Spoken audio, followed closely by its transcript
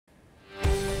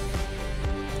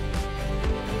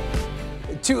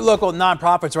Two local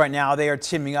nonprofits right now, they are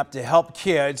teaming up to help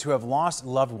kids who have lost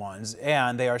loved ones,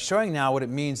 and they are showing now what it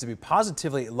means to be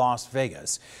positively Las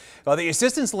Vegas. Well, the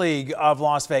Assistance League of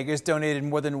Las Vegas donated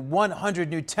more than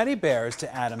 100 new teddy bears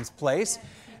to Adams Place.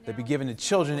 They'll be given to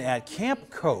children at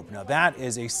Camp Cope. Now, that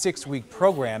is a 6-week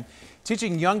program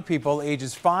teaching young people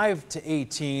ages 5 to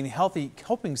 18 healthy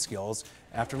coping skills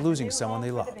after losing someone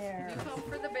they love.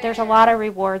 There's a lot of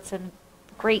rewards and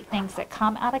great things that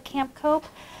come out of Camp Cope,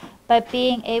 but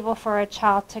being able for a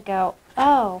child to go,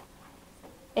 oh,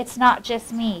 it's not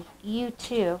just me, you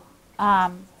too.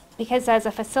 Because as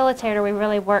a facilitator, we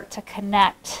really work to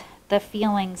connect the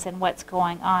feelings and what's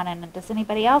going on, and does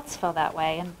anybody else feel that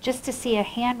way? And just to see a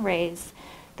hand raise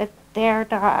that they're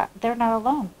not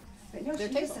alone.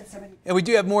 And we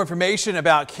do have more information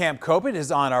about Camp Cope. It is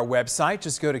on our website.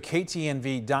 Just go to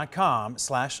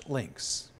ktnv.com/links.